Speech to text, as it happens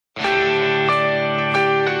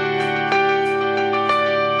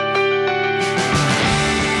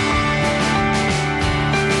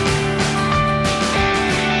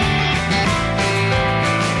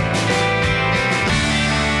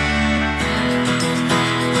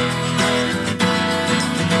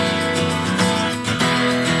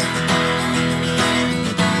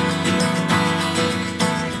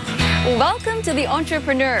to The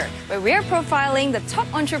Entrepreneur, where we're profiling the top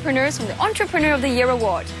entrepreneurs from the Entrepreneur of the Year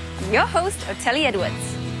Award. I'm your host, Ottilie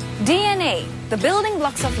Edwards. DNA, the building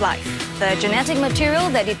blocks of life, the genetic material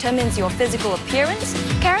that determines your physical appearance,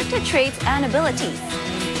 character traits, and abilities.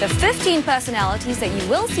 The 15 personalities that you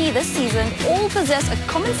will see this season all possess a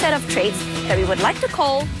common set of traits that we would like to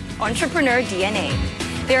call Entrepreneur DNA.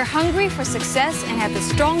 They're hungry for success and have the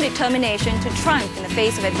strong determination to triumph in the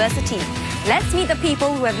face of adversity. Let's meet the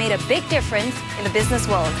people who have made a big difference in the business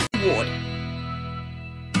world. Award.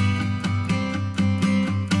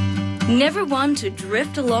 Never one to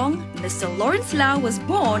drift along, Mr. Lawrence Lau was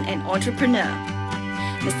born an entrepreneur.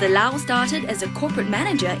 Mr. Lau started as a corporate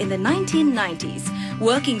manager in the 1990s,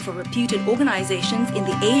 working for reputed organizations in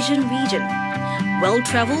the Asian region.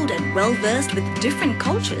 Well-traveled and well-versed with different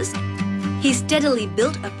cultures, he steadily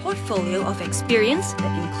built a portfolio of experience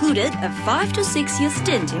that included a 5 to 6 year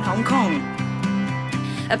stint in Hong Kong.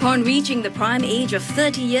 Upon reaching the prime age of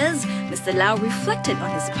 30 years, Mr. Lau reflected on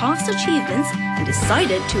his past achievements and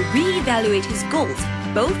decided to re-evaluate his goals,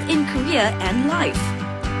 both in career and life.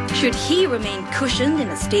 Should he remain cushioned in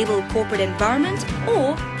a stable corporate environment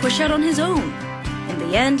or push out on his own? In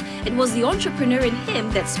the end, it was the entrepreneur in him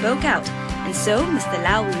that spoke out. And so, Mr.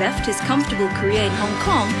 Lau left his comfortable career in Hong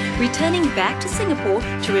Kong, returning back to Singapore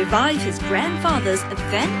to revive his grandfather's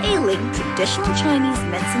then-ailing traditional Chinese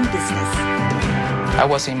medicine business. I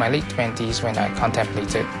was in my late 20s when I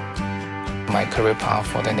contemplated my career path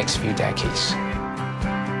for the next few decades.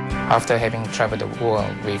 After having traveled the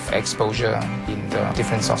world with exposure in the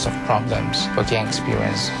different sorts of problems, working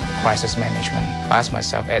experience, crisis management, I asked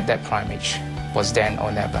myself at that prime age, was then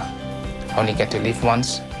or never? Only get to live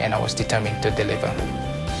once, and I was determined to deliver.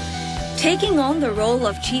 Taking on the role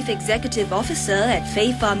of Chief Executive Officer at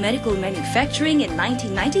FeiFah Medical Manufacturing in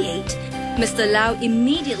 1998, Mr. Lau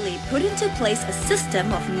immediately put into place a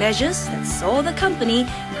system of measures that saw the company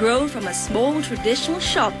grow from a small traditional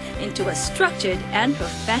shop into a structured and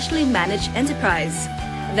professionally managed enterprise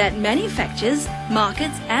that manufactures,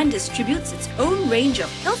 markets, and distributes its own range of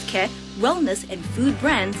healthcare, wellness, and food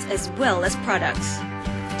brands as well as products.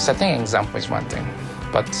 Setting an example is one thing,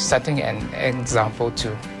 but setting an example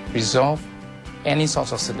to resolve any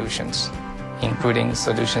sorts of solutions, including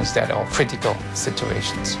solutions that are critical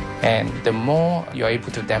situations. And the more you're able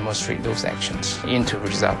to demonstrate those actions into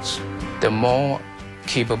results, the more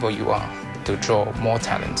capable you are to draw more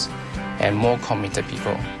talents and more committed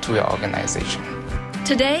people to your organization.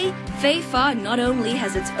 Today, FeiFah not only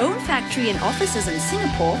has its own factory and offices in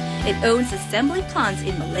Singapore, it owns assembly plants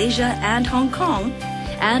in Malaysia and Hong Kong,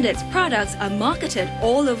 and its products are marketed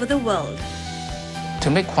all over the world.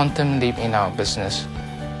 To make quantum leap in our business,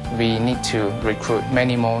 we need to recruit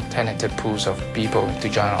many more talented pools of people to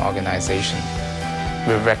join our organization.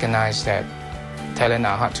 We recognize that talent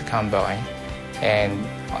are hard to come by, and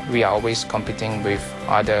we are always competing with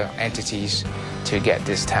other entities to get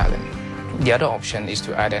this talent. The other option is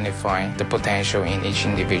to identify the potential in each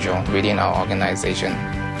individual within our organization.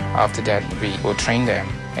 After that, we will train them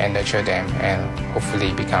and nurture them and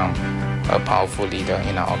hopefully become a powerful leader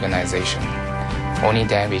in our organization. Only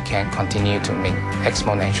then we can continue to make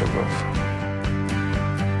exponential growth.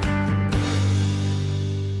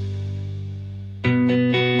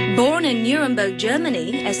 Born in Nuremberg,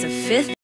 Germany as the fifth